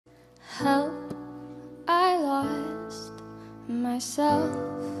Help, I lost myself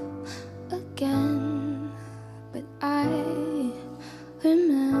again, but I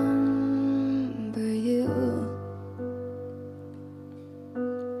remember you.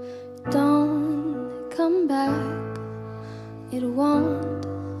 Don't come back, it won't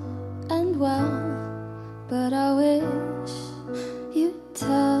end well, but I wish you'd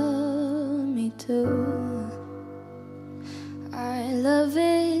tell me to. Our love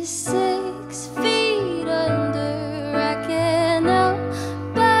is 6 feet under. I can't help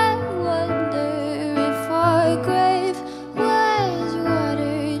but wonder if our grave was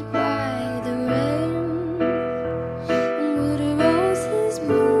watered by the rain. And would the roses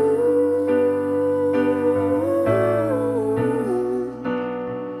bloom?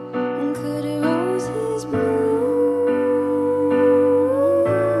 And could the roses bloom?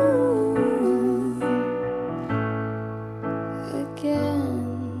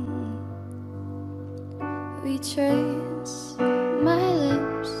 Retrace my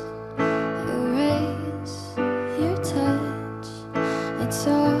lips, erase your touch. It's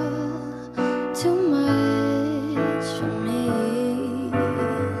all too much for me.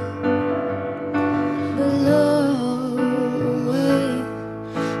 Blow away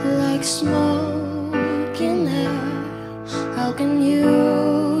like smoke in air. How can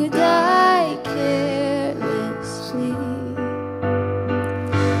you die carelessly?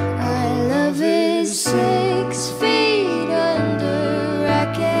 Our love is 6 feet under. I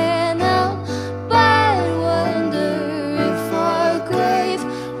can't help but wonder if our grave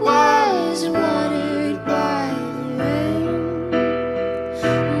was watered by the rain.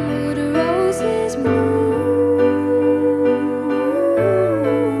 Would the roses bloom?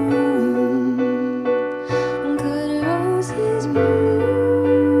 Could the roses bloom?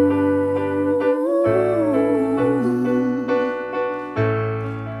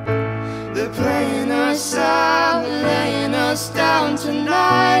 They're playing us out, laying us down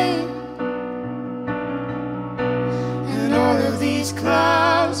tonight, and all of these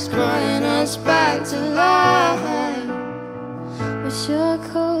clouds crying us back to life. But you're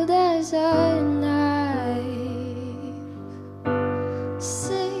cold as a knife.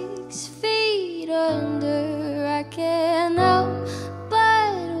 6 feet under. I can't help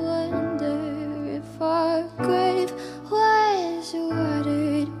but wonder if our grave was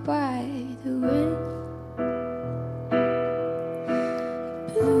watered by the rain.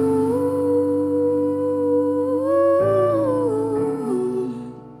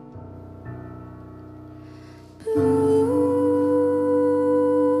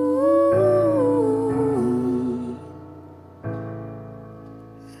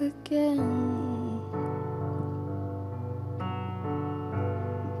 Again.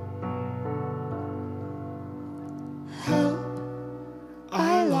 Help,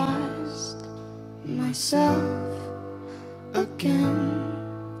 I lost myself again,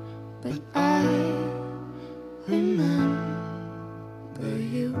 but I remember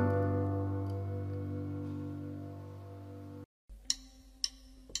you.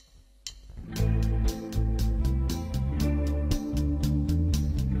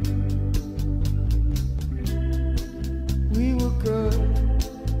 We were good,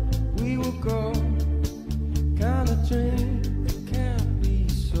 we were gold, kind of dream that can't be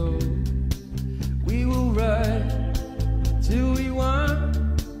so. We will ride till we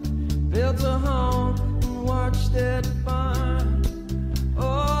won, built a home and watched it burn. Oh,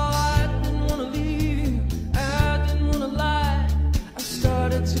 I didn't wanna leave, I didn't wanna lie. I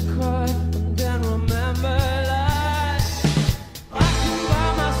started to cry and then remembered I can buy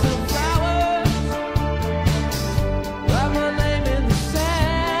myself flowers, write my name in the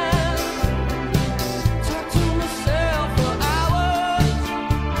sand, talk to myself for hours,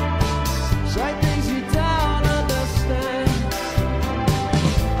 write things you don't understand.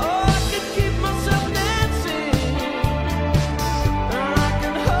 Oh, I could keep myself dancing, and I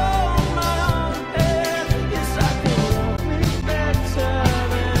can hold my own head. Yes, I can walk me better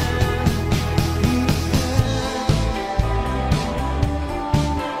than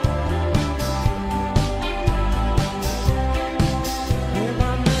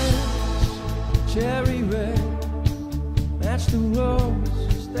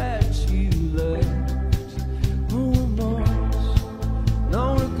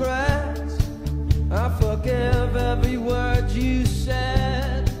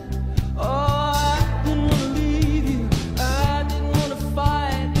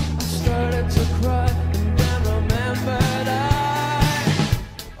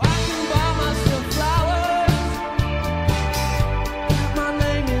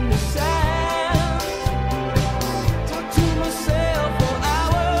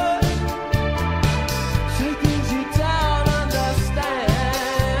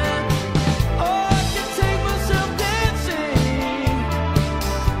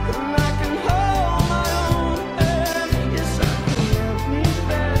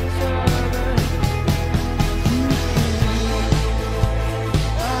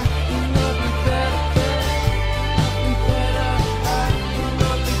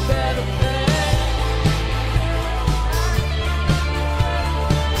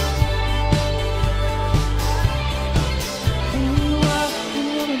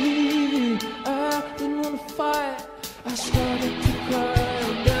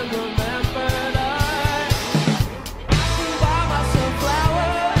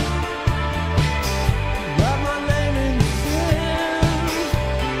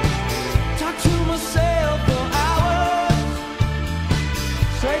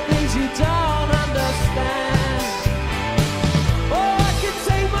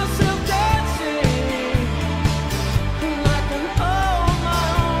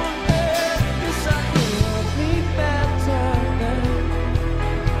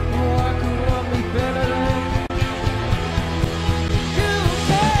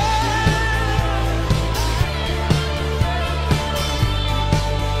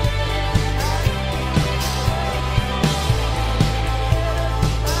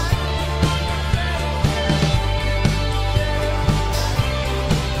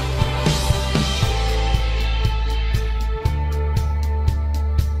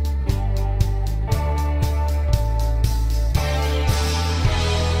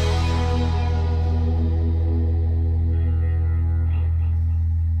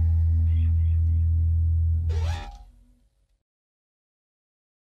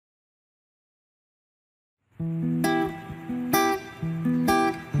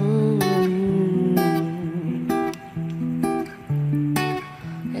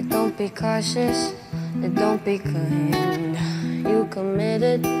Don't be cautious, don't be kind. You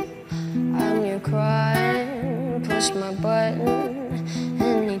committed, I'm your crime. Push my button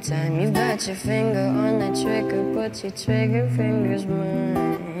anytime. You got your finger on the trigger, but your trigger finger's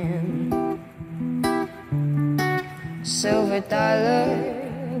mine. Silver dollar,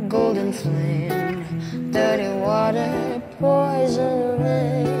 golden flame, dirty water, poison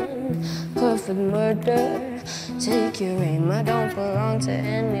rain, perfect murder. Take your aim. I don't belong to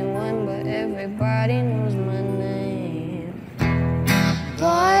anyone, but everybody knows my name.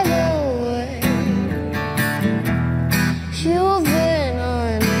 By the way, you've been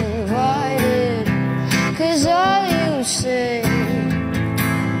uninvited, 'cause all you say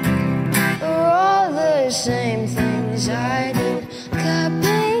are all the same things I did.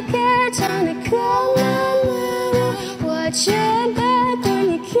 Copycat trying to call my name. Watch your back when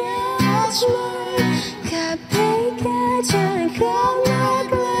you catch mine. Copycat trying to call my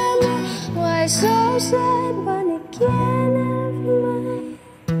glamour. Why so sad when you can't have mine?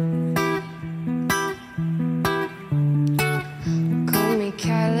 Call me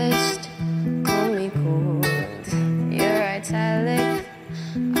calloused, call me cold. You're italic,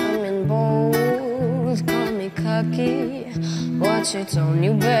 I'm in bold. Call me cocky, watch your tone.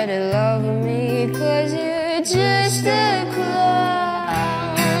 You better love me, 'cause you're just a clown.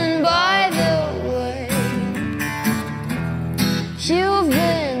 By the way, you've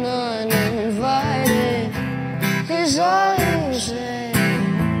been uninvited, 'cause all you say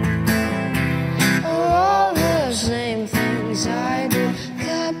are all the same things I do.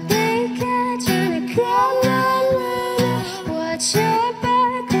 Copycat trying to call my name. Watch your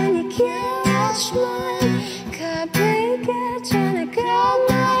back when you catch mine. Copycat trying to call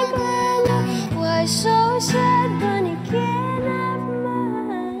my glamour. Why so sad when you can't have mine?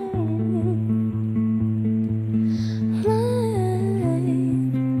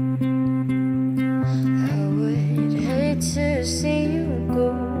 I would hate to see you go,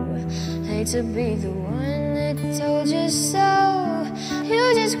 hate to be the one that told you so. You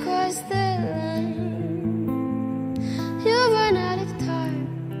just crossed the line, you run out of time.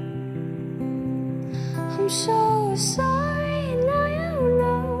 I'm so sorry, now you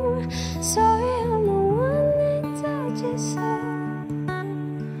know. Sorry, I'm the one that told you so.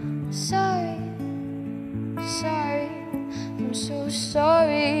 Sorry, sorry, I'm so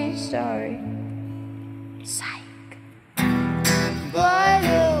sorry, sorry. Psych. By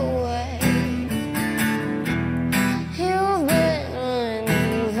the way, you've been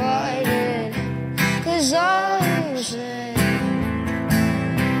uninvited, 'cause all you say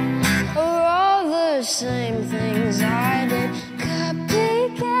are all the same things I did.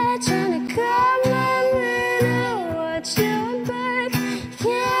 Copycat trying to call my name. Watch your back,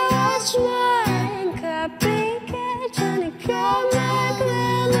 can't watch mine. Copycat trying to call my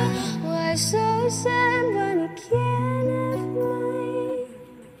glamour. Why so sad when you can't have mine?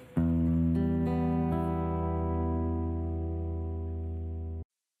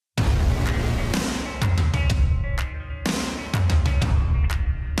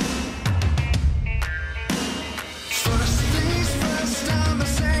 First things first, I'ma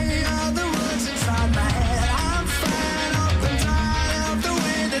say all the words inside my head. I'm fed up and tired of the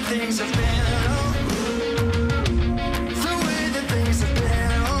way that things have been. Oh, the way that things have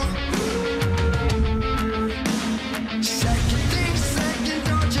been. Oh, second things second,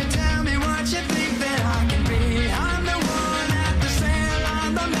 don't you tell me what you think that I can be. I'm the one at the sail,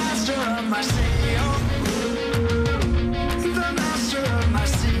 I'm the master of my sea. Oh, the master of my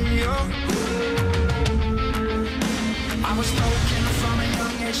sea. Oh, I was broken from a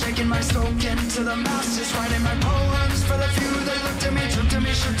young age, taking my stoking to the masses, writing my poems for the few that looked at me, took to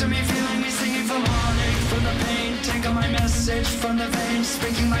me, shook to me, feeling me, singing from heartache, from the pain, taking my message from the veins,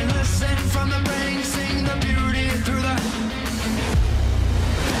 speaking my lesson from the brain, seeing the beauty through the.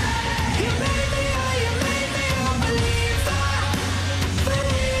 You made me a believer,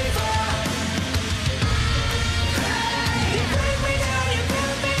 believer. You break me down, you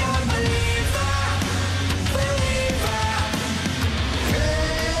built me a believer, believer.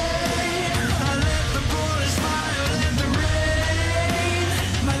 I let the bullets fly, I let the rain.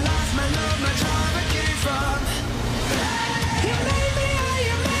 My life, my love, my drive, I came from. You made me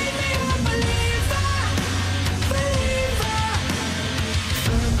a believer, believer.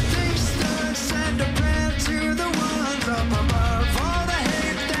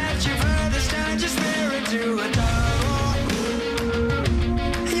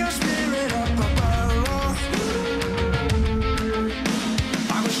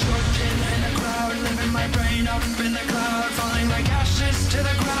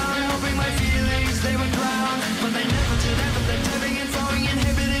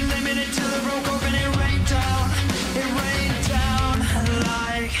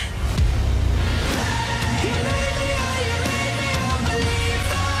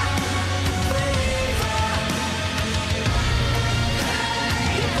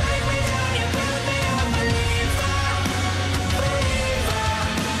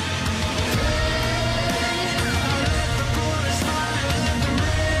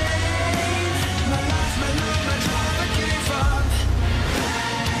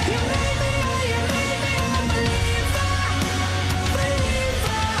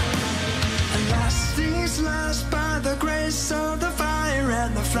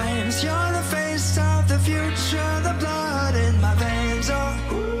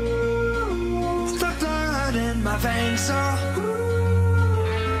 veins. So,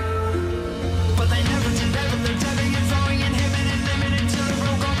 but they never deliver. They're deadly and flowing, inhibited, limited till it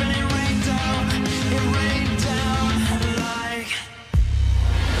broke open. It rained down. It rained down like.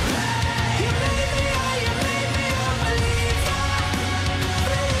 You made me a believer,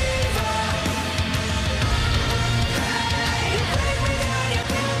 believer. You break me down, you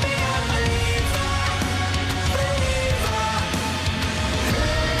build me a believer, believer.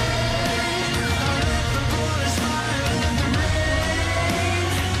 Don't let the bullets fly, let them rain.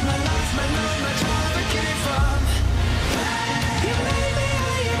 My life, my love, my drive, I gave up. You made me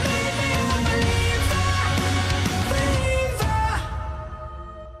a believer, believer.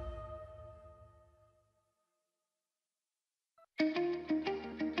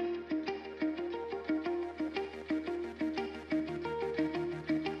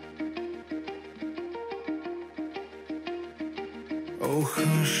 Oh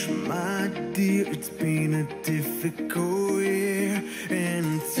hush, my dear, it's been a difficult year,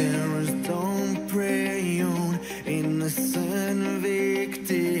 and terrors don't prey on innocent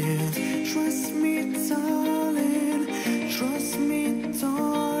victims. Trust me, darling, trust me,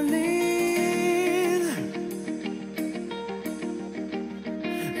 darling.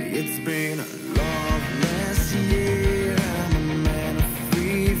 It's been a loveless year. I'm a man of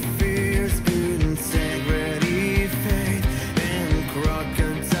free fears, good integrity, faith, and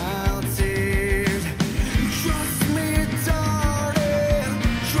crocodile tears. Trust me, darling,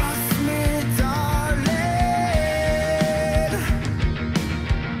 trust me, darling.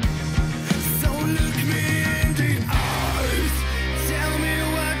 So look me in the eyes, tell me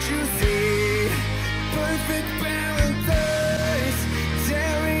what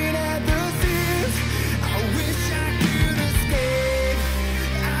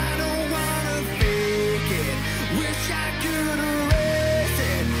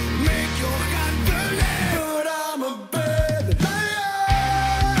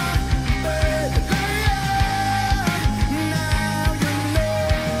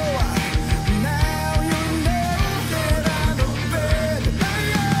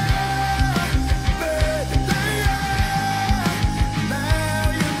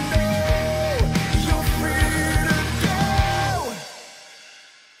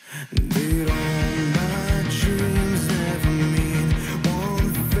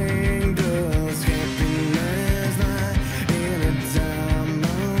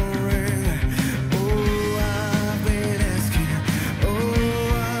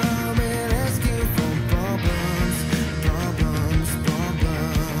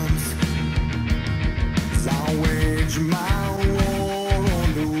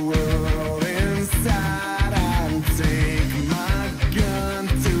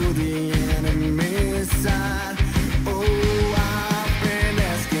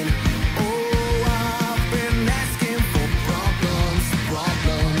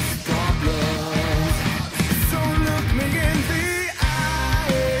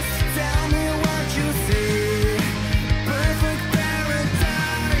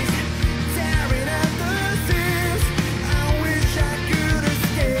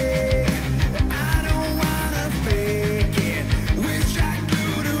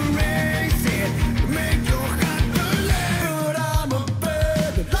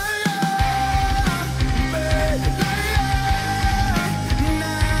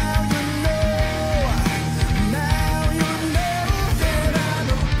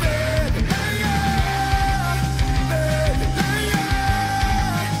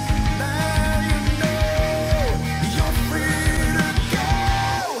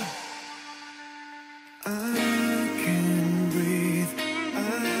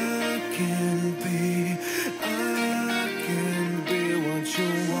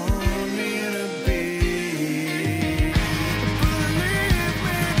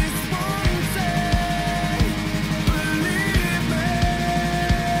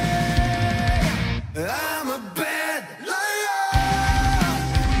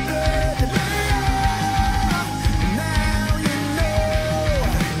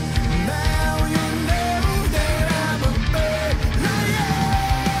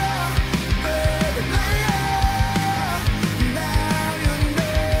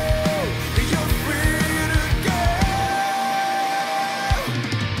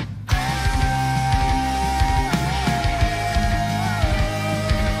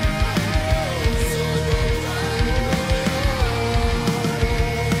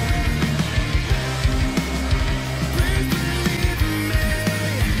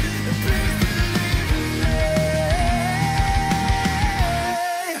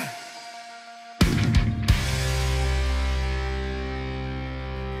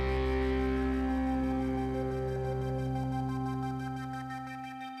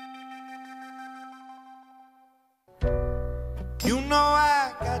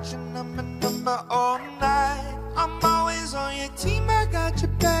remember all night. I'm always on your team, I got your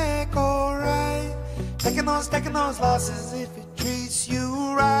back, alright. Taking those losses if it treats you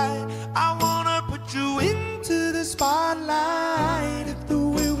right. I wanna put you into the spotlight. If the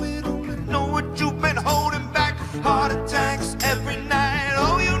way we don't know what you've been holding back, heart attacks every night.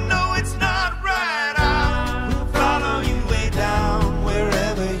 Oh, you know it's not right. I'll follow you way down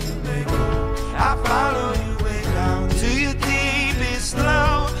wherever you may go. I'll follow you way down to your deepest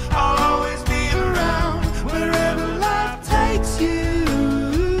low. I'll always be around wherever life takes you.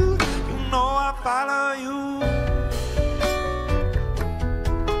 You know I'll follow you.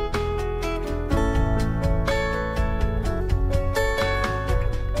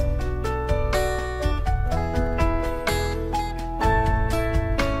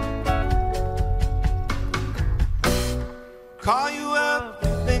 Call you up,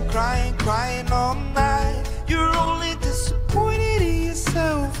 been crying all night. You're only disappointed in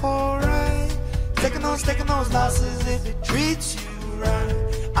yourself, alright. Taking those losses if it treats you right.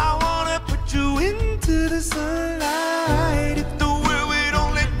 I wanna put you into the sunlight. If the world would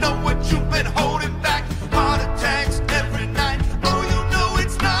only know what you've been holding back, heart attacks every night. Oh, you know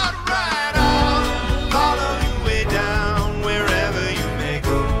it's not right. I'll follow you way down wherever you may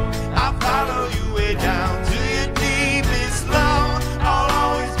go. I'll follow you way down to your deepest low. I'll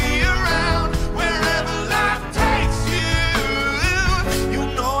always be around wherever life takes you. You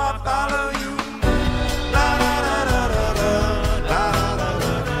know I follow you. La la la la la la la la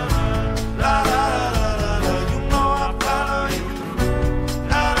la la la la. You know I follow you.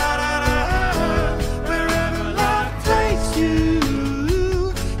 La la la la wherever life takes you.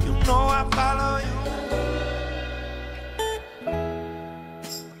 You know I follow you.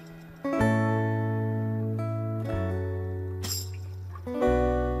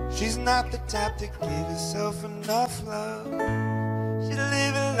 She's not the type to give herself enough love. She's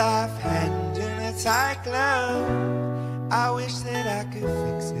living life hand in a tight glove. I wish that I could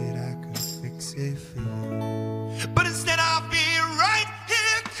fix it for you. But instead I'll be right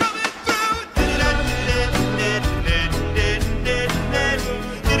here coming through.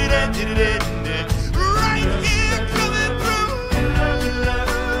 Right here coming through.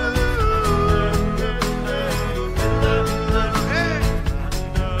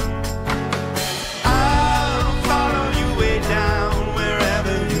 I'll follow you way down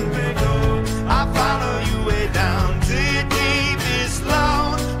wherever you may go. I'll follow you way down to your deepest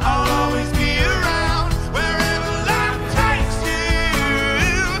low. I'll always be around wherever life takes you.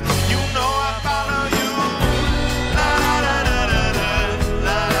 You know I follow you. La la la la la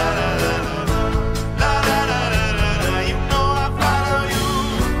la la la la la la la la. You know I follow you.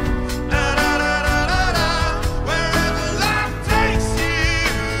 La la la la la la. Wherever life takes you.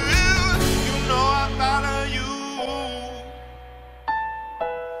 You know I follow you.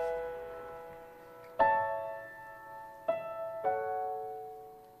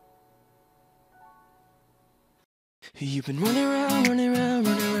 You've been running around,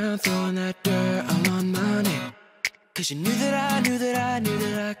 throwing that dirt all on my name. 'Cause you knew that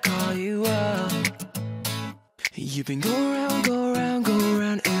I'd call you up. You've been go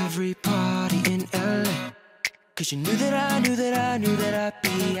around every party in LA. 'Cause you knew that I'd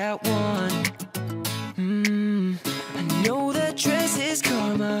be at one. I know that dress is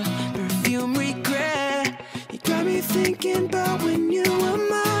karma, perfume regret. You got me thinking about when you were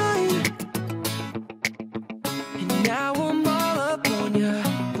mine. And now I'm all up on ya,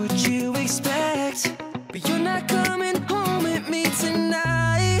 what you expect? But you're not coming home with me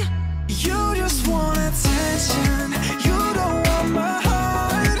tonight. You just want attention, you don't want my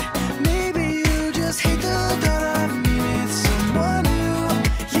heart. Maybe you just hate the thought of me with someone new.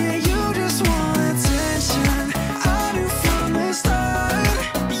 Yeah, you just want attention, I knew from the start.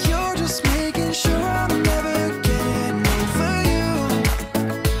 You're just making sure I'm never getting over you.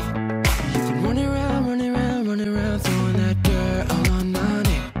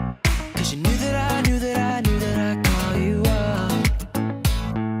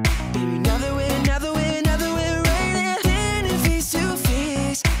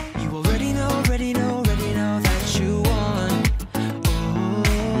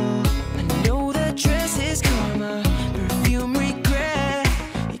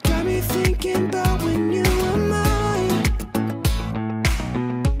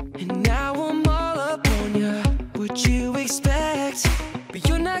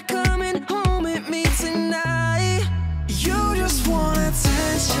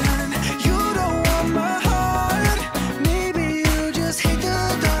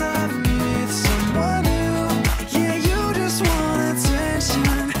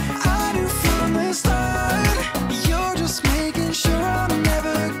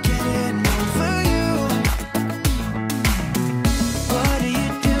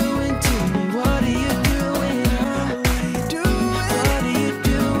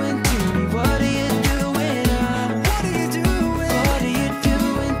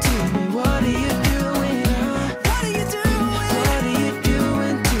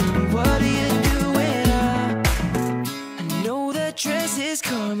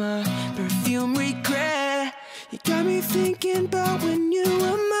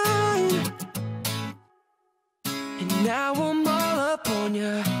 on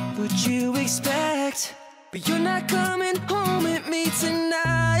ya. What you expect? But you're not coming home with me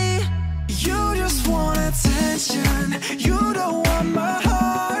tonight. You just want attention. You don't want my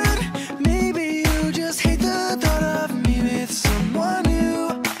heart. Maybe you just hate the thought of me with someone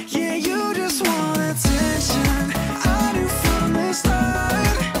new. Yeah, you just want attention. I knew from the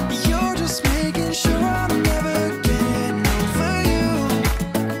start. You're just making sure I'm never getting over you.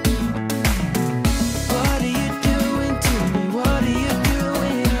 What are you doing to me? What are you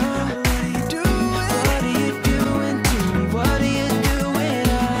doing? What are you doing? What are you doing to me? What are you doing?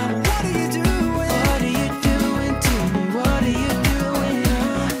 What are you doing to me? What are you doing?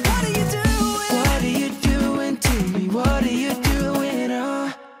 What are you doing? What are you doing to me? What are you doing?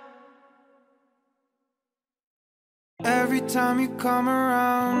 Every time you come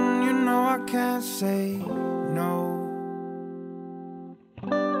around, you know I can't say no.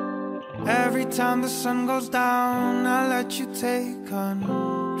 Every time the sun goes down, I let you take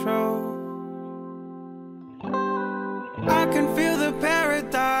control. I can feel the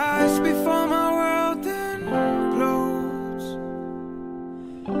paradise before my world implodes.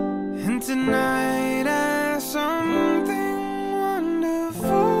 And tonight there's something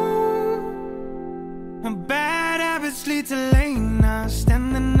wonderful. Bad habits lead to late nights,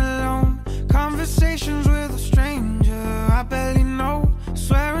 standing alone. Conversations with a stranger I barely know.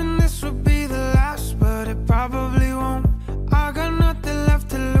 Swearing this would be the last, but it probably won't. I got nothing left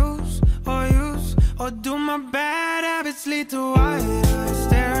to lose or use or do. My bad habits lead to white eyes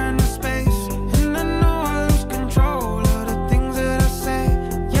staring into space. And I know I lose control of the things that I say.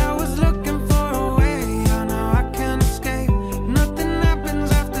 Yeah, I was looking for a way, I know I can't escape. Nothing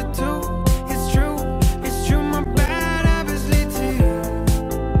happens after two. It's true, it's true. My bad habits lead to you.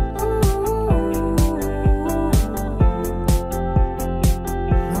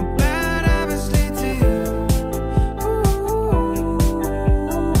 My bad habits lead to you.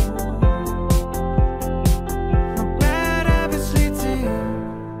 My bad habits lead to you.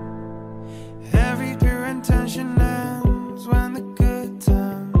 Every pure intention ends when the good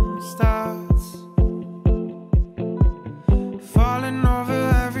time starts. Falling over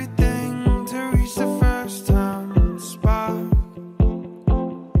everything to reach the first time spark.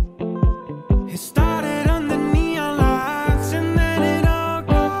 It started under neon lights and then it all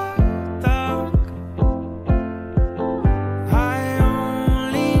got dark. I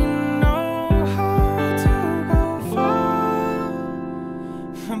only know how to go far.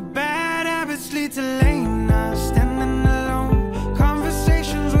 My bad habits lead to late nights, standing alone.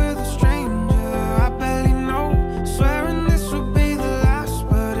 Conversations with a stranger I barely know. Swearing this would be the last,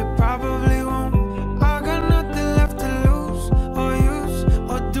 but it probably won't. I got nothing left to lose or use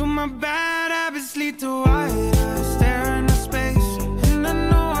or do. My bad habits lead to white eyes staring into space. And I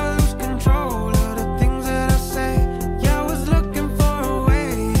know I lose control of the things that I say. Yeah, I was looking for a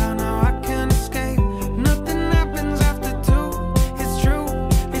way, I know I can't escape. Nothing happens after two. It's true,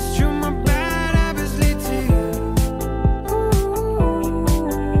 it's true. My bad habits lead to you.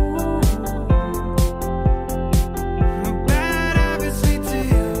 My bad habits lead to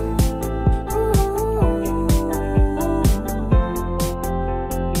you.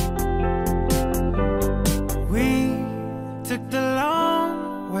 We took the long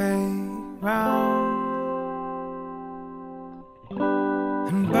way round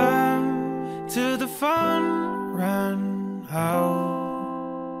and burned till the fun ran out.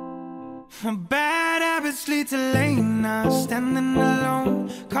 My bad habits lead to late nights, standing alone.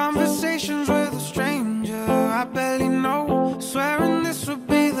 Conversations with a stranger I barely know. Swearing this would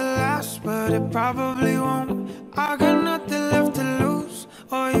be the last, but it probably won't. I got nothing left to lose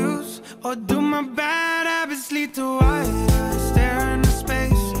or use or do. My bad habits lead to white eyes staring into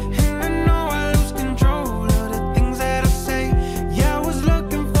space. And I know I lose control of the things that I say. Yeah, I was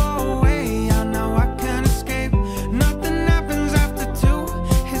looking for a way, I know I can't escape. Nothing happens after two.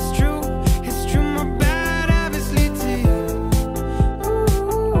 It's true, it's true. My bad habits lead to you.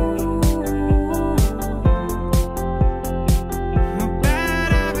 My bad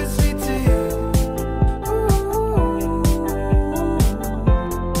habits lead to you.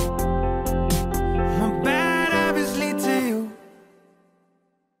 My bad habits lead to you.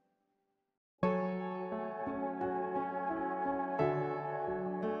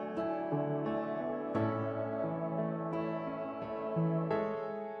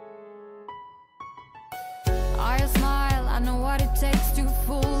 I smile, I know what it takes to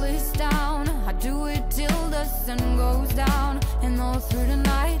fool this town. I do it till the sun goes down and all through the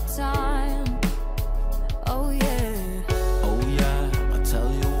night time. Oh yeah. Oh yeah, I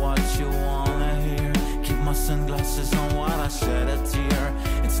tell you what you wanna hear. Keep my sunglasses on while I shed a tear.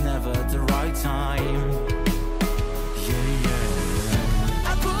 It's never the right time. Yeah, yeah.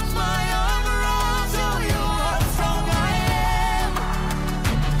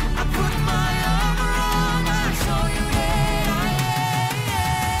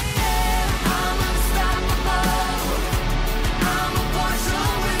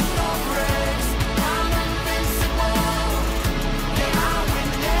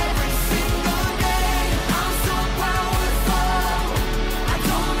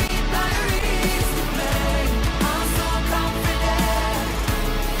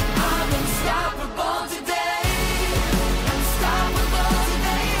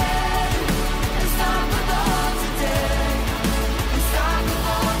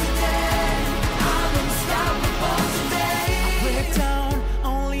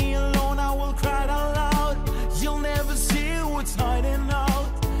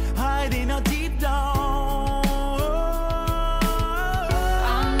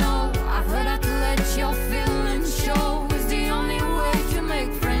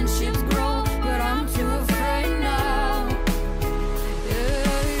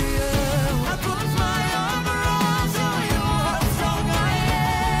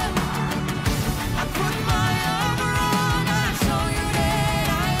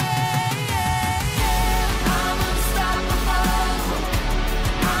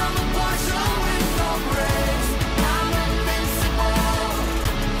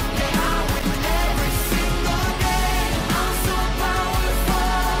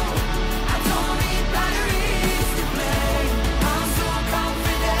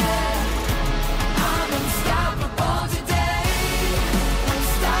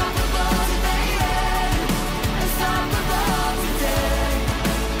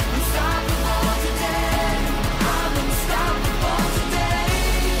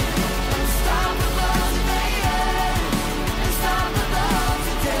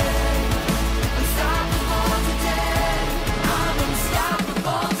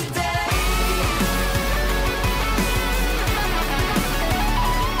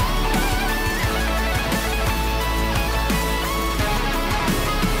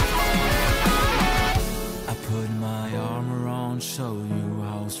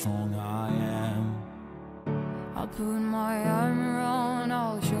 how strong I am. I'll put my armor on,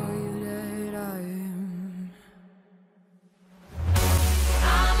 I'll show you that I am.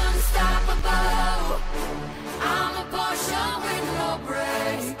 I'm unstoppable, I'm a Porsche with no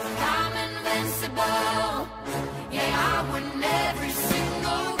brakes. I'm invincible, yeah, I win every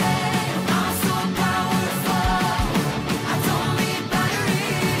single game. I'm so powerful, I don't need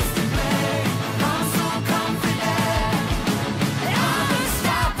batteries to play. I'm so confident, I'm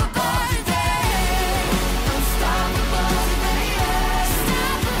unstoppable today. Unstoppable today, yeah.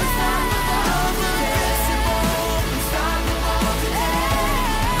 Unstoppable today. Unstoppable today.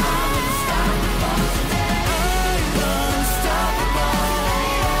 I'm unstoppable today. Unstoppable today,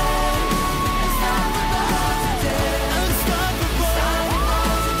 yeah. Unstoppable today.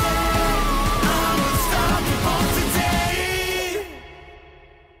 Unstoppable today. I'm unstoppable today.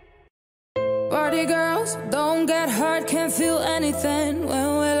 Party girls, don't get hurt, can't feel anything. When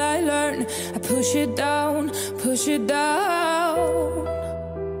will I learn? I push it down, push it down.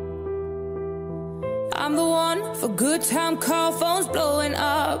 I'm the one for good time call, phones blowing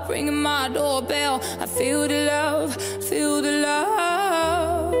up, ringing my doorbell. I feel the love, feel the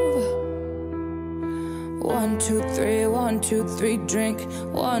love. 1, 2, 3, 1, 2, 3, drink.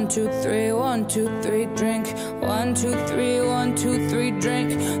 1, 2, 3, 1, 2, 3, drink. 1, 2, 3, 1, 2, 3,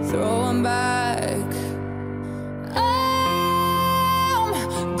 drink. Throw 'em back. I'm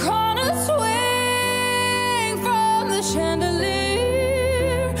gonna swing from the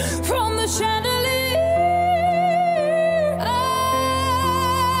chandelier, from the chandelier.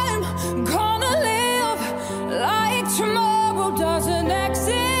 I'm gonna live like tomorrow doesn't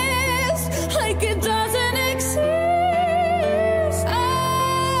exist, like it doesn't exist.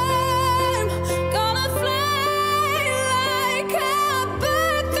 I'm gonna fly like a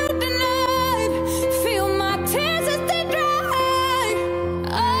bird through the night, feel my tears as they dry.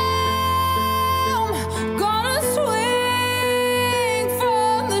 I'm gonna swing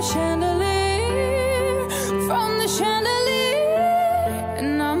from the chandelier, from the chandelier.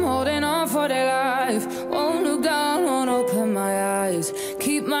 And I'm holding on for their life, won't look down, won't open my eyes.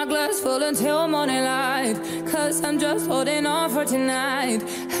 Keep my glass full until morning light, 'cause I'm just holding on for tonight.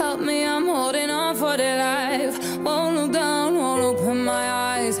 Help me, I'm holding on for their life. Won't look down, won't open my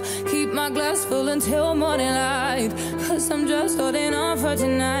eyes. Keep my glass full until morning light, 'cause I'm just holding on for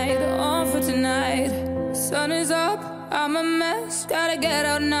tonight, on for tonight. Sun is up, I'm a mess, gotta get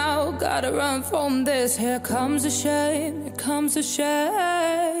out now, gotta run from this. Here comes the shame, here comes the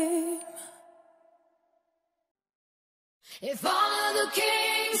shame. If all of the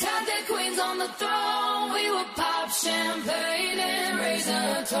kings had their queens on the throne, we would pop champagne and raise a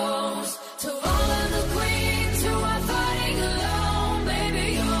toast to all of the queens who are fighting alone. Baby,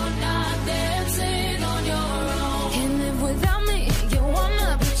 you're not dancing on your own. Can't live without me, you wanna,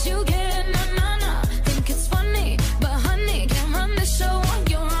 but you can't, na-na-na. Think it's funny, but honey, can't run the show on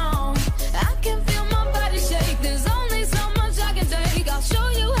your own. I can feel my body shake, there's only so much I can take. I'll show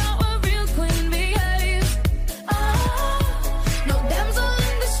you how a real queen behaves. No damsel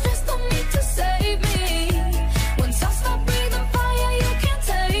in distress, don't need to save me. Once I stop breathing fire, you can't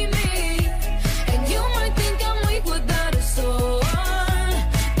take me. And you might think I'm weak without a sword,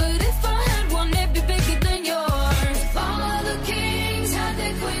 but if I had one, it'd be bigger than yours. If all of the kings had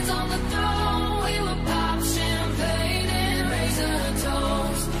their queens on the throne, we would pop champagne and raise a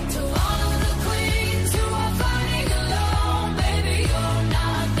toast to all of the queens who are fighting alone. Baby, you're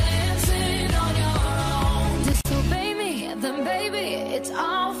not dancing on your own. Disobey me, then baby, it's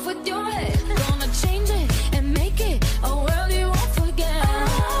off with your head. Gonna change it and make it a world you won't forget.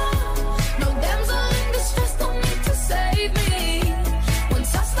 No damsel in distress, don't need to save me.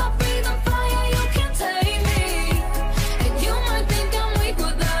 Once I stop breathing fire, you can't take me. And you might think I'm weak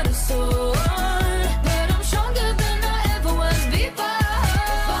without a sword, but I'm stronger than I ever was before.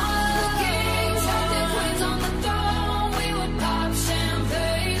 All the kings had their queens on the throne, we would pop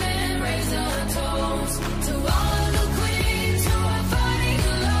champagne and raise a toast to all of the queens who are fighting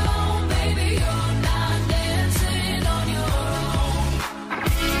alone. Baby,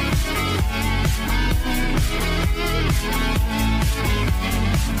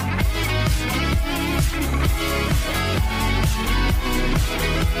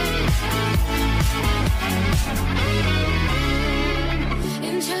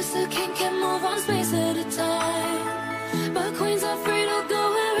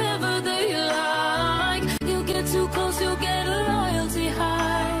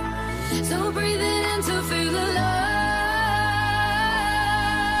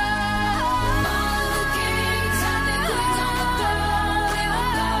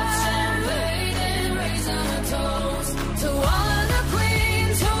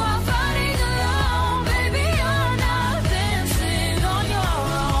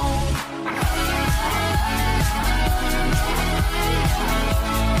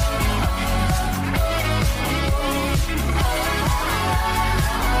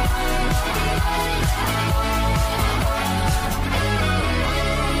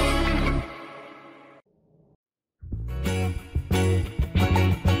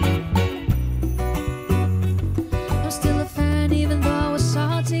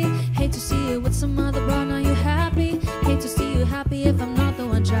 some other broad, now you happy. Hate to see you happy if I'm not the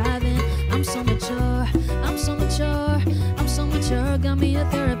one driving. I'm so mature, I'm so mature, I'm so mature. Got me a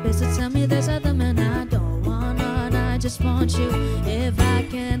therapist to tell me there's other men I don't want, and I just want you. If I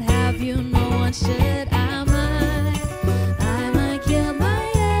can't have you, no one should. I might kill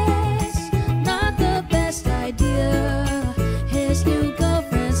my ex. Not the best idea. His new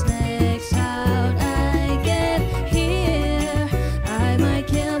girlfriend's next. How'd I get here? I might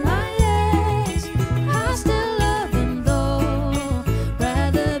kill my ex. I still love him though.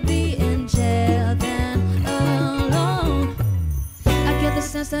 Rather be in jail than alone. I get the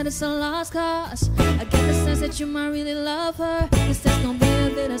sense that it's a lost cause. I get the sense that you might really love her. This text gon' be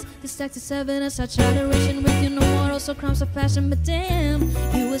evidence. This text is evidence. I tried to reach with you, no more also crimes of passion. But damn,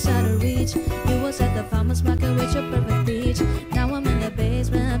 you was out of reach. You was at the farmer's market with your perfect beach. Now I'm in the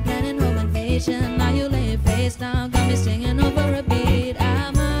basement planning home invasion. Now you laying face down, got me singing over a beat.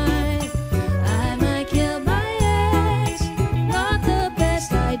 I might kill my ex. Not the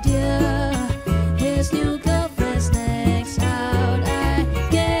best idea. His new girlfriend's next. How'd I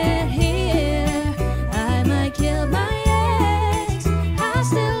get here? I might kill my ex. I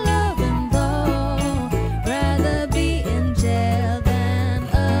still love him though. Rather be in jail than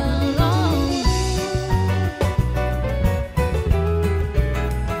alone.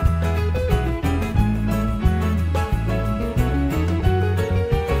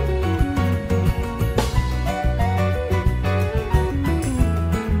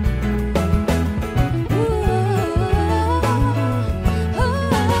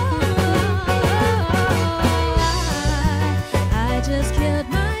 I just killed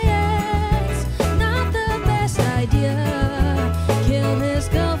my ex. Not the best idea. Kill his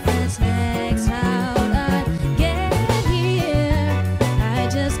girlfriend's next. How'd I get here? I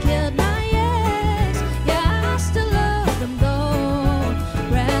just killed my ex. Yeah, I still love him though.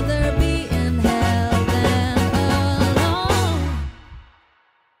 Rather be in hell than alone.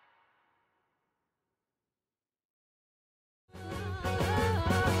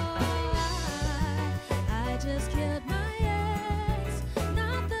 I just killed my ex.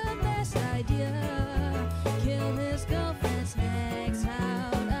 Not the best idea. Kill his girlfriend's next.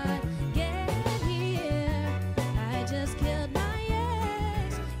 How'd I get here? I just killed my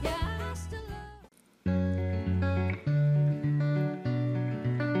ex. Yeah, I still love.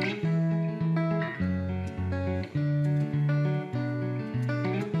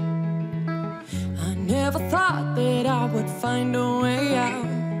 I never thought that I would find a way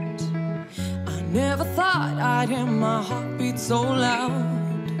out. I never thought I'd hear my heartbeat so loud.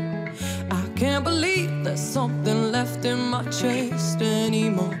 I can't believe there's something left in my chest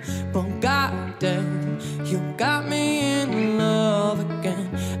anymore. But goddamn, you got me in love again.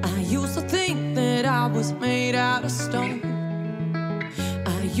 I used to think that I was made out of stone.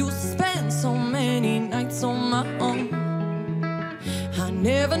 I used to spend so many nights on my own. I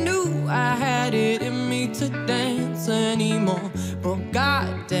never knew I had it in me to dance anymore. But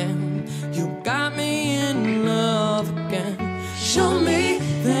goddamn, you got me in love again. Show me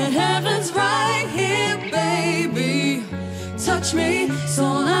that heaven's right here, baby. Touch me so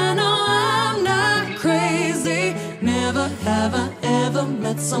I know I'm not crazy. Never have I ever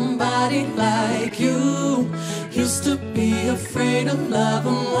met somebody like you. Used to be afraid of love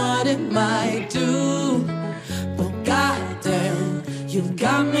and what it might do. But goddamn, you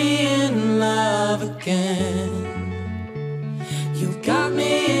got me in love again. You got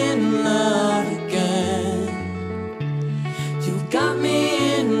me in love again. You got me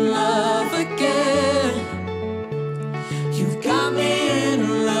in love again. You got me in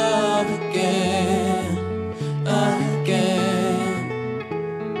love again, again.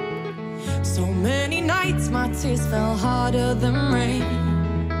 So many nights my tears fell harder than rain.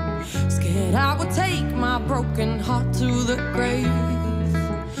 Scared I would take my broken heart to the grave.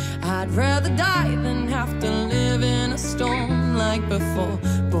 I'd rather die than have to live in a storm like before.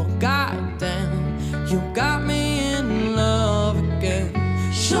 But goddamn, you got me in love again.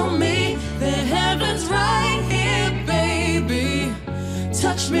 Show me that heaven's right here, baby.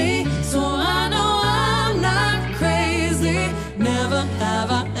 Touch me so I know I'm not crazy. Never have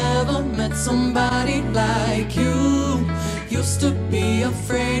I ever met somebody like you. Used to be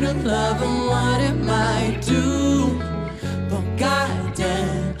afraid of love and what it might do. But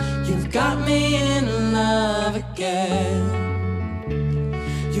goddamn, you've got me in love again.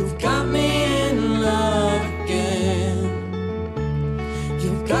 You've got me in love again.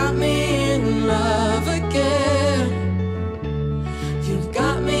 You've got me in love again. You've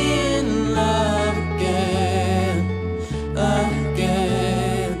got me in love again,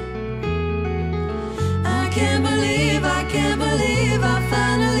 again. I can't believe I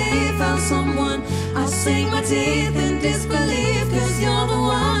finally found someone teeth in disbelief, 'cause you're the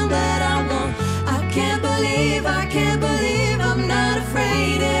one that I want. I can't believe I'm not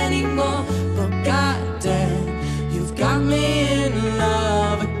afraid anymore. But goddamn, you've got me in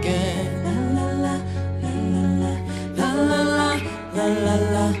love again. La la la, la la la, la la la, la la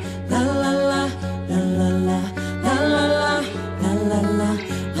la, la la la, la la la, la la la, la la la.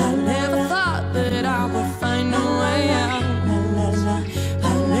 I never thought that I would find a way out. La la la,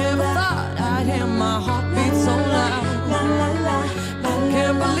 I never thought I'd hear my heartbeat so loud. La la la, I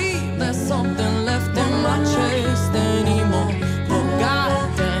can't believe there's something left in my chest anymore. But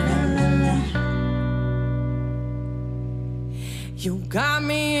goddamn, you got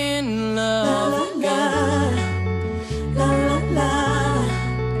me in love again. La la la,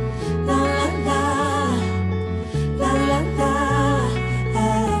 la la la, la la la.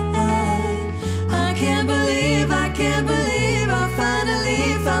 I can't believe I finally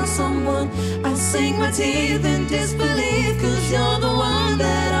found someone. I sink my teeth in disbelief, 'cause you're the one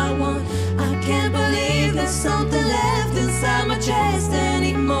that I want. I can't believe there's something left inside my chest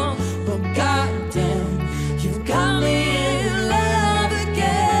anymore. But goddamn, you've got me in love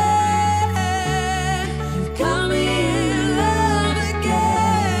again. You've got me in love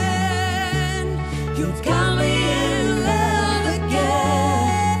again. You've got me in love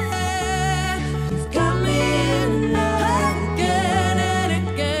again. You've got me in love again and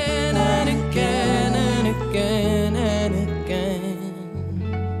again and again and again and again.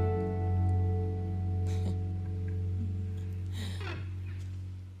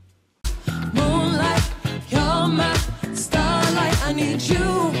 Moonlight, you're my starlight. I need you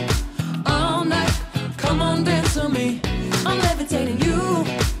all night. Come on, dance with me. I'm levitating you.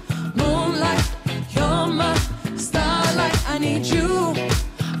 Moonlight, you're my starlight. I need you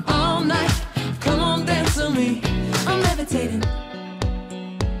all night. Come on, dance with me. I'm levitating.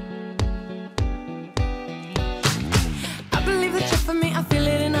 I believe that you're for me. I feel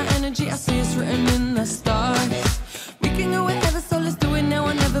it in our energy. I see it's written in the stars. We can go wherever, so let's do it now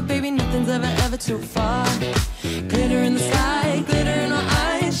or never, baby. Nothing's ever too far. Glitter in the sky, glitter in our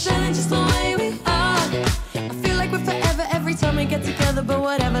eyes, shining just the way we are. I feel like we're forever every time we get together, but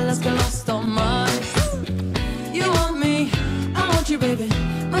whatever, let's get lost on Mars. You want me, I want you, baby.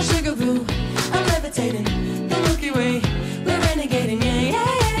 My sugar boo, I'm levitating. The Milky Way, we're renegading. Yeah,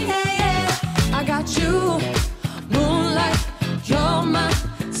 yeah, yeah, yeah, yeah. I got you, moonlight, you're my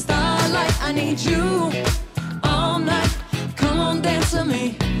starlight. I need you all night. Come on, dance with me.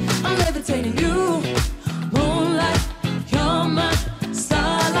 I'm levitating you. Moonlight, you're my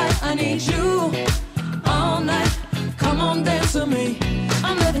starlight. I need you all night. Come on, dance with me.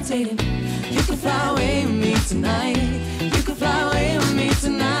 I'm levitating. You can fly away with me tonight. You can fly away with me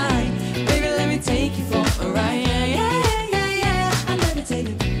tonight. Baby, let me take you for a ride. Yeah, yeah, yeah, yeah, yeah. I'm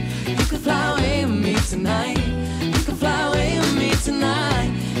levitating. You can fly away with me tonight. You can fly away with me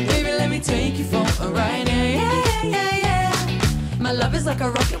tonight. Baby, let me take you for a ride. Yeah, yeah, yeah, yeah, yeah. My love is like a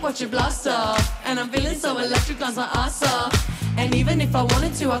rocket, watch it blast off. And I'm feeling so electric, dance my ass off. And even if I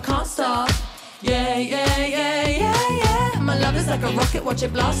wanted to, I can't stop. Yeah, yeah, yeah, yeah, yeah. My love is like a rocket, watch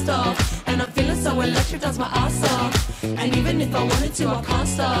it blast off. And I'm feeling so electric, dance my ass off. And even if I wanted to, I can't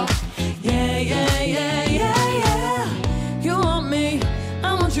stop. Yeah, yeah, yeah, yeah, yeah. You want me,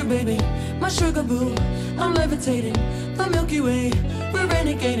 I want you, baby. My sugar boo, I'm levitating. The Milky Way, we're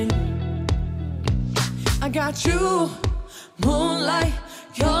renegading. I got you, moonlight,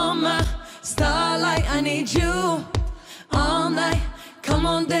 you're my starlight. I need you all night. Come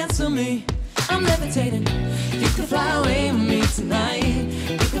on, dance with me. I'm levitating. You can fly away with me tonight.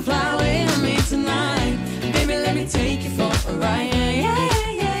 You can fly away with me tonight. Baby, let me take you for a ride. Yeah, yeah,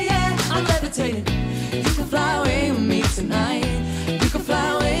 yeah, yeah, yeah. I'm levitating. You can fly away with me tonight. You can fly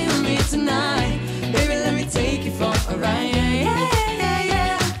away with me tonight. Baby, let me take you for a ride. Yeah, yeah, yeah, yeah,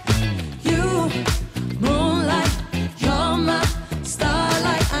 yeah. You, moonlight, you're my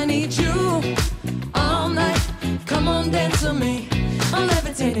starlight. I need you all night. Come on, dance with me. I'm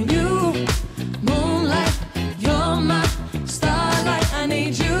levitating you. Moonlight, you're my starlight. I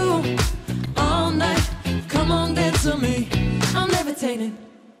need you all night. Come on, dance with me. I'm levitating.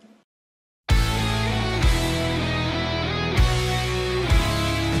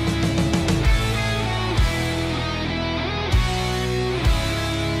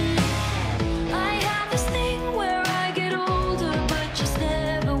 I have this thing where I get older, but just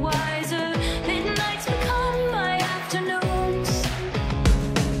never wiser. Midnights become my afternoons.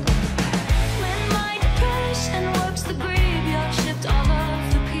 When my depression works the graveyard shift all of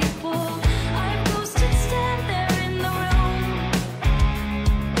the people, I ghosted stand there in the room.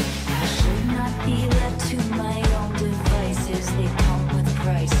 I should not be left to my own devices. They come with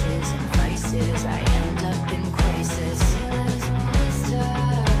prices and vices. places, I end up in crisis.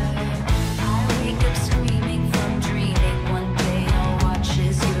 I wake up screaming from dreaming. One day I'll watch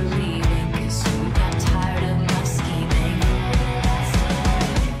as you're leaving, 'cause you got tired of my scheming.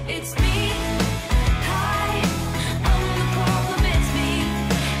 It's me, hi, I'm the problem, it's me.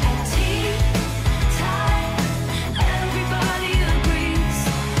 At tea time, everybody agrees.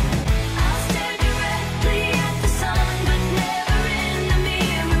 I'll stare directly at the sun, but never in the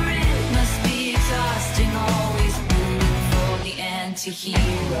mirror. It must be exhausting, always rooting for the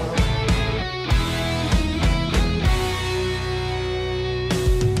anti-hero.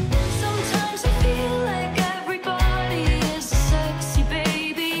 Sometimes I feel like everybody is a sexy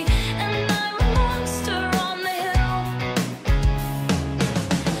baby, and I'm a monster on the hill.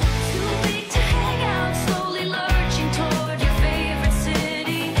 Too big to hang out, slowly lurching toward your favorite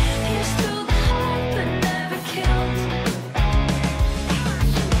city. Pierced through the heart but never killed.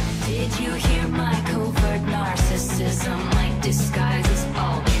 Did you hear my covert narcissism? Like disguises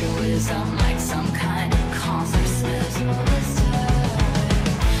altruism, like some kind of consciousness.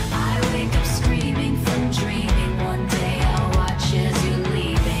 I wake up screaming from dreaming. One day I'll watch as you're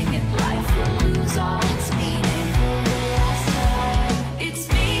leaving, and life will lose all its meaning. It's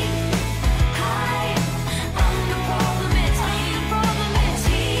me, hi, I'm the problem, it's me. It's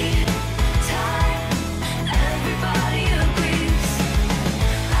tea time, everybody agrees.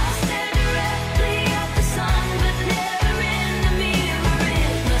 I'll stare directly at the sun, but never in the mirror.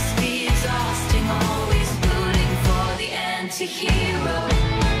 It must be exhausting, always rooting for the anti-hero.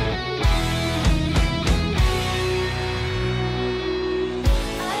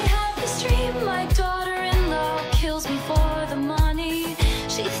 I have this dream, my daughter-in-law kills me for the money.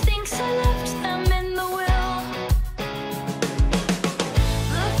 She thinks I left them in the will.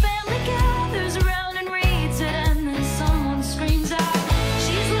 The family gathers around and reads it, and then someone screams out,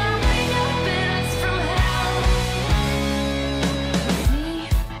 she's lining up bits from hell. It's me,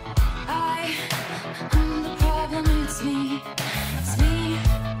 I'm the problem, it's me. It's me,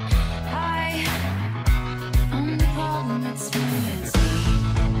 I'm the problem, it's me. It's me,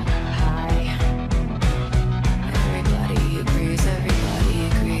 hi. Everybody agrees, everybody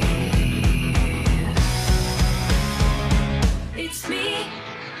agrees. It's me,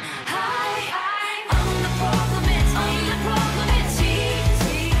 hi, I'm the problem, it's me. I'm the problem, it's me.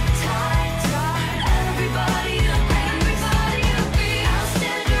 Time, everybody agrees, everybody agrees. I'll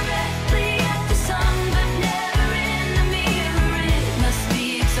stare directly at the sun, but never in the mirror. It must be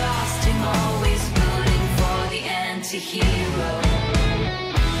exhausting, always rooting for the anti-hero.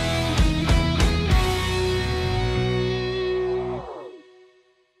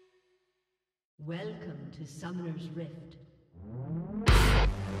 Welcome to Summoner's Rift.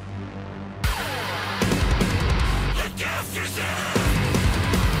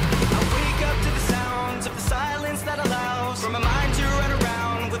 I wake up to the sounds of the silence that allows for my mind to run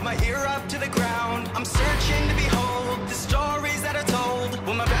around with my ear up to the ground. I'm searching to behold the stories that are told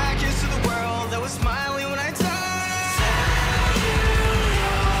when my back is to the world that was smiling when I turned.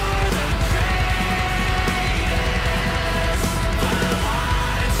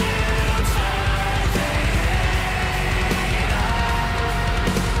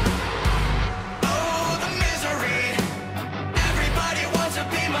 Oh, the misery. Everybody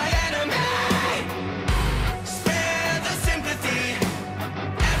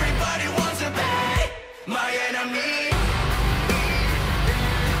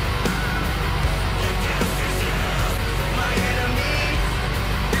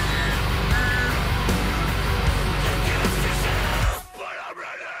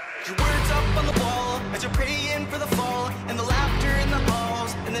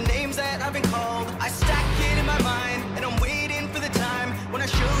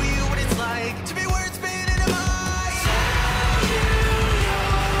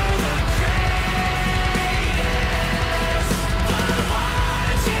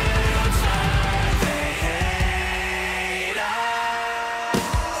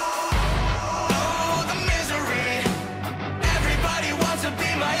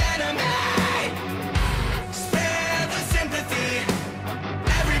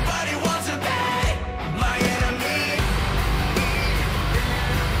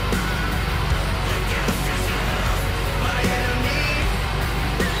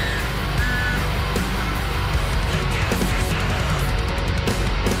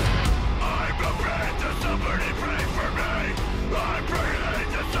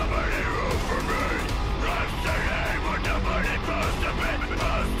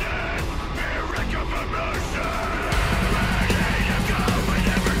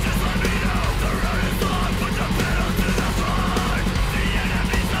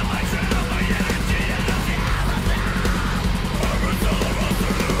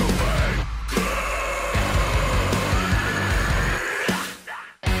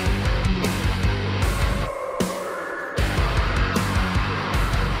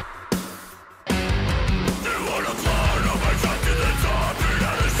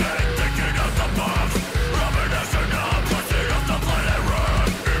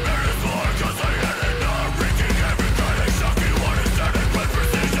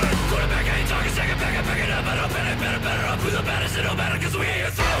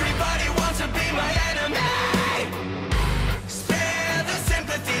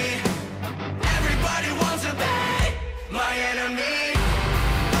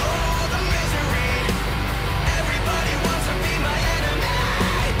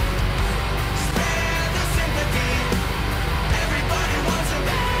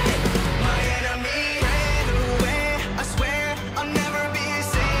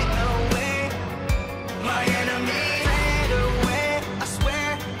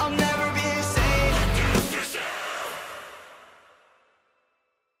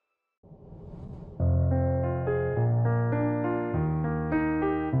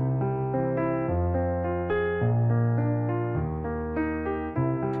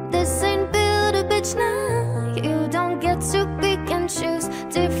bitch now. You don't get to pick and choose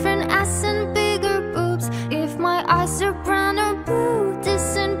different ass and bigger boobs. If my eyes are brown or blue,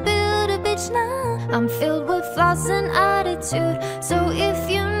 this ain't build a bitch now. I'm filled with flaws and attitude, so if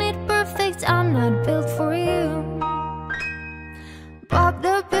you need perfect, I'm not built for you. Bob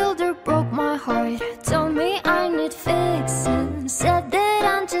the Builder broke my heart, told me I need fixing, said that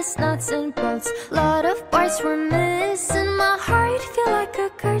I'm just nuts and bolts. Lot of parts were missing. My heart feel like a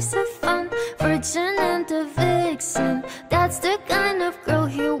curse of fun, virgin and a vixen. That's the kind of girl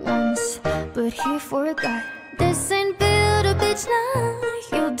he wants, but he forgot. This ain't build a bitch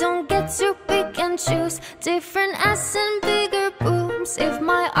now. You don't get to pick and choose different ass and bigger boobs. If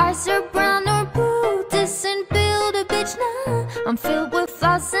my eyes are brown or blue, this ain't build a bitch now. I'm filled with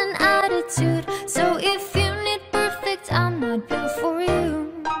flaws and attitude, so if you need perfect, I'm not built for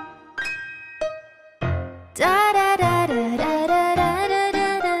you. Da da da da da da da da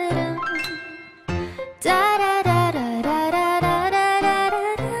da da da da da da da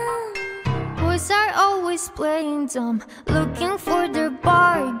da da. Boys are always playing dumb, looking for their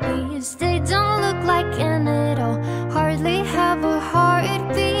Barbies. They don't look like an at all, hardly have a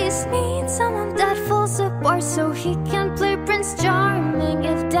heartbeat. Need someone that falls apart so he can play Prince Charming.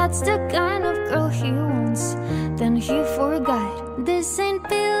 If that's the kind of girl he wants, then he forgot. This ain't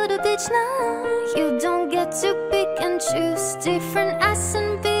build a bitch now. You don't get to pick and choose different ass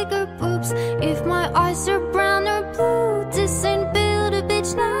and bigger boobs. If my eyes are brown or blue, this ain't build a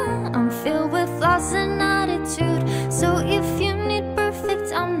bitch now. I'm filled with flaws and attitude, so if you need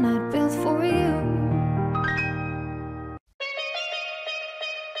perfect, I'm not built for you.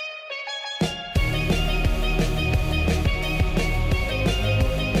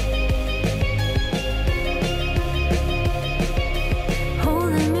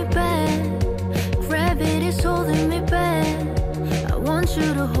 Holding me back, gravity's holding me back. I want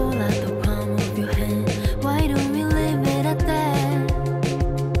you to hold out the palm of your hand. Why don't we leave it at that?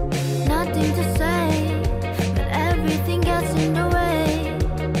 Nothing to say, but everything gets in the way.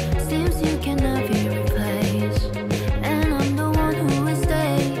 Seems you cannot be replaced, and I'm the one who will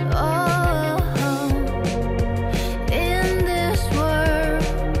stay. Oh, in this world,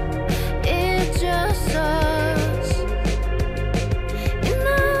 it's just us. You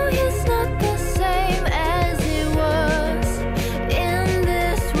know he's not the same as he was. In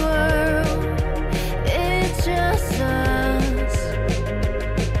this world, it's just us.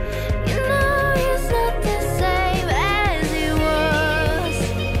 You know he's not the same as he was,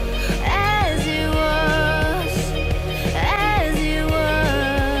 as he was, as he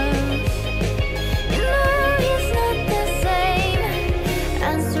was. You know he's not the same.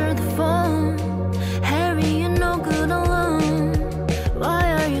 Answer the phone, Harry, you're no good alone. Why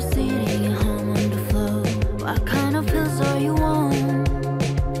are you sitting at home on the floor? What kind of pills are you on?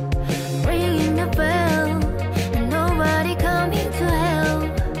 Ringing the bell, and nobody coming to help.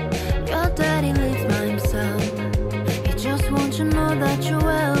 Your daddy lives by himself. He just wants to know that you're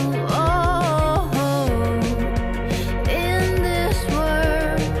well. Oh, in this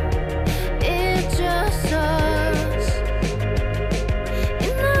world, it's just us.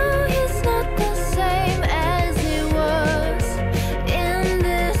 You know he's not the same as he was. In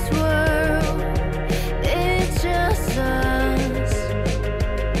this world, it's just us.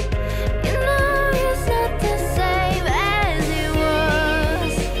 You know he's not the same as he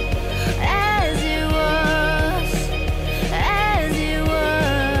was, as he was, as he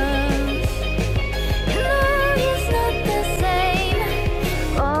was. You know he's not the same.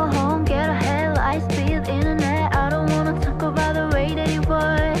 Go home, get ahead, light speed, internet. I don't wanna talk about the way that he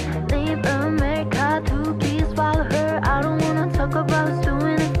was. Leave America, 2 kids, follow her. I don't wanna talk about who's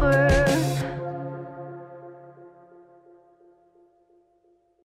doing it first.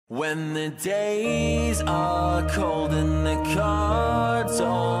 When the days are cold and the cards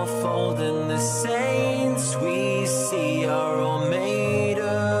all fold and the saints we see are all made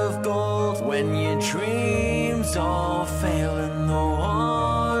of gold. When your dreams all fail and the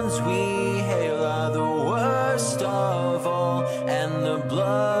ones we hail are the worst of all and the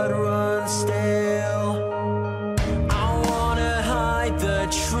blood runs stale. I wanna hide the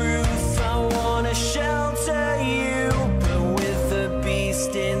truth, I wanna shelter you, but with the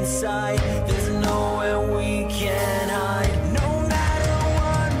beast inside, there's nowhere we can hide. No matter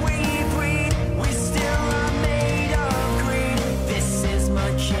what we breed, we still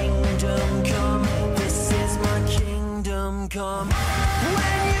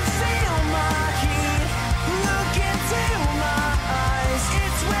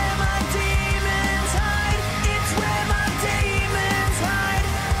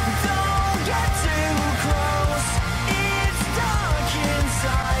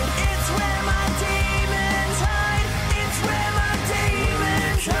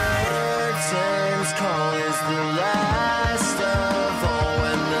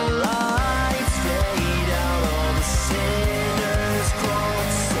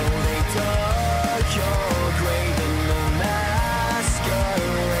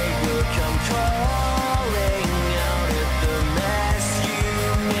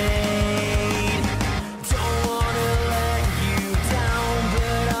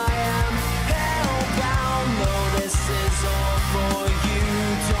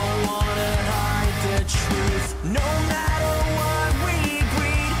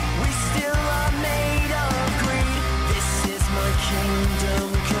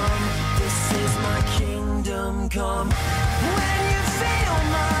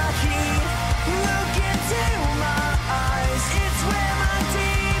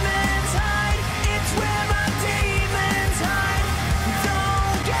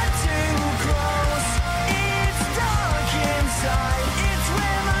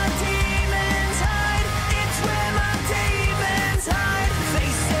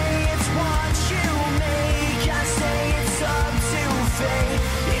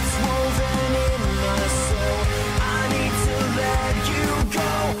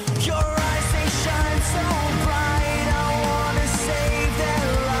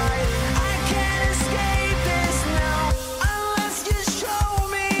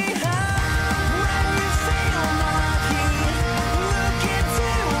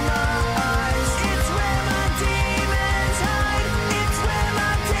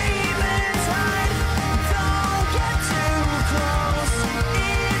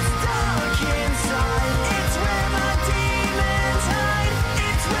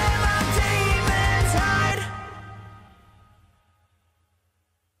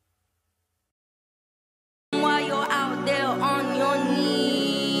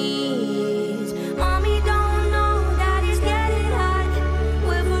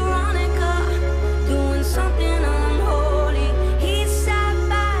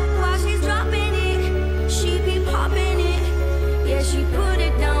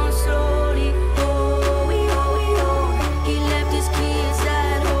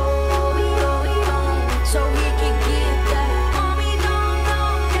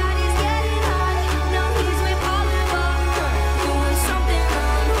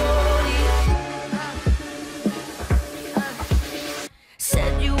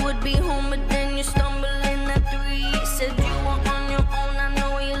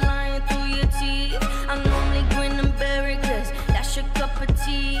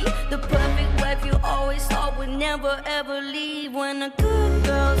would never ever leave. When a good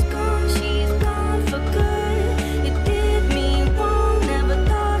girl's gone, she